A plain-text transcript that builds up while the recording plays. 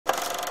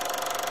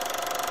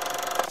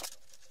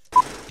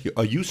ask you: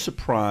 are you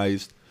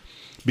surprised?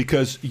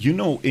 Because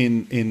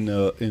in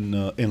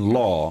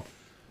law,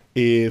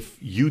 if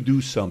you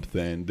do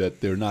something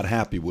that they're not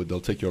happy with,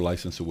 they'll take your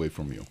license away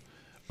from you.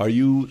 Are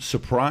you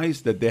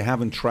surprised that they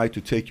haven't tried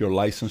to take your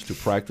license to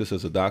practice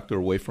as a doctor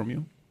away from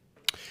you?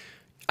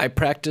 I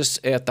practice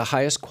at the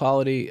highest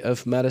quality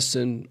of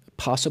medicine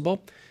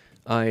possible.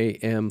 I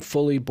am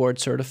fully board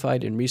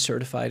certified and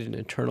recertified in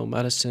internal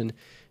medicine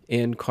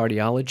and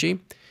cardiology.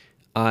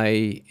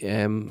 I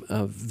am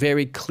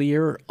very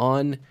clear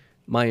on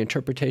my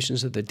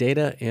interpretations of the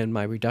data and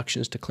my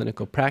reductions to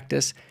clinical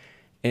practice.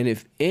 And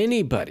if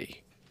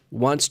anybody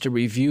wants to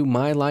review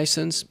my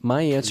license,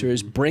 my answer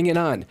is bring it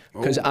on,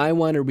 because I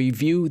want to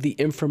review the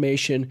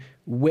information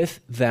with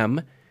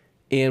them,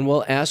 and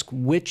we'll ask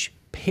which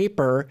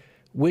paper,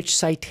 which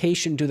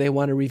citation do they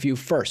want to review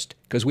first,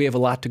 because we have a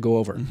lot to go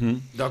over.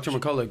 Dr.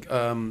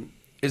 McCullough,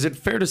 is it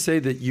fair to say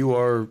that you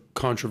are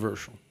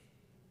controversial?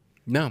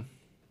 No.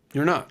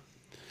 You're not.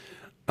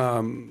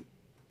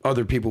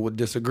 Other people would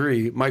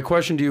disagree. My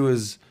question to you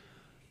is,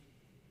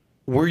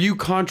 were you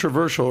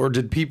controversial, or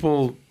did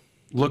people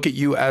look at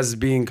you as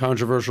being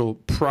controversial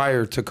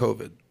prior to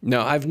COVID?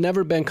 No, I've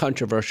never been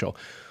controversial.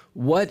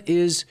 What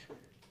is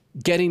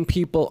getting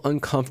people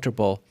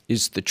uncomfortable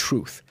is the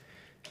truth.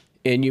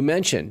 And you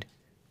mentioned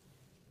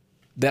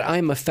that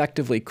I'm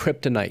effectively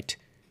kryptonite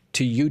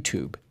to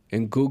YouTube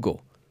and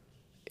Google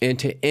and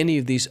to any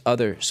of these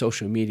other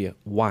social media.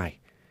 Why?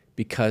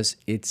 Because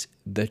it's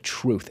the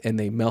truth, and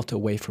they melt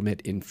away from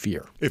it in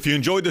fear. If you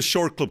enjoyed this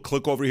short clip,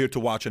 click over here to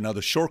watch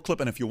another short clip.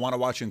 And if you want to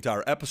watch the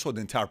entire episode,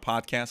 the entire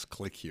podcast,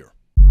 click here.